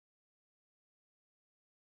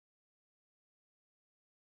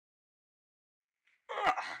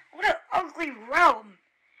Ugh, what an ugly realm.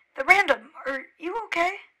 The Random, are you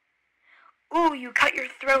okay? Ooh, you cut your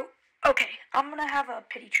throat. Okay, I'm gonna have a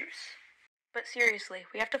pity truce. But seriously,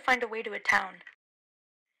 we have to find a way to a town.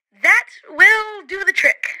 That will do the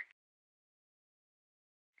trick.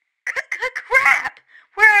 Crap!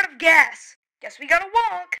 We're out of gas. Guess we gotta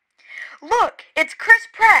walk. Look, it's Chris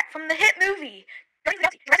Pratt from the hit movie Guardians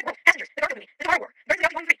of the Galaxy, Jurassic World, Passengers, The Dark Movie, The Super Mario War, Guardians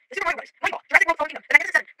of the Galaxy 3, The Super Mario Bros., Moneyball, Jurassic World: Fallen Kingdom, The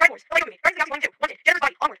Magnificent Seven, Pride Wars, The Lego Movie, Guardians of the Galaxy 1 and 2, Wanted, Jennifer's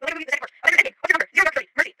Body, Onward, The Lego Movie: The Second Part, Avengers Endgame, What's Your Number, Zero Dark Thirty,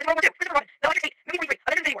 Mercy, The World War II, Christopher Robin, The Electric State, Movie 43,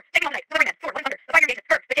 Avengers Infinity War, Taking on the Night, Delivery Man, Thor: Love and Thunder, The 5 Year Engagement,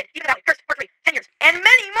 Her, The Kid, Even the Valley, Cursed, Part 3, 10 Years, and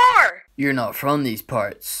many more! You're not from these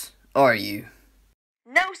parts, are you?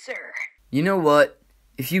 No, sir. You know what?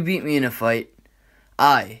 If you beat me in a fight,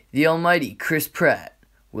 I, the almighty Chris Pratt,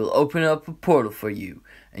 will open up a portal for you,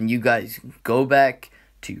 and you guys go back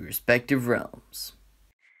to your respective realms.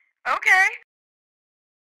 Okay.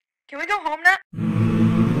 Can we go home now?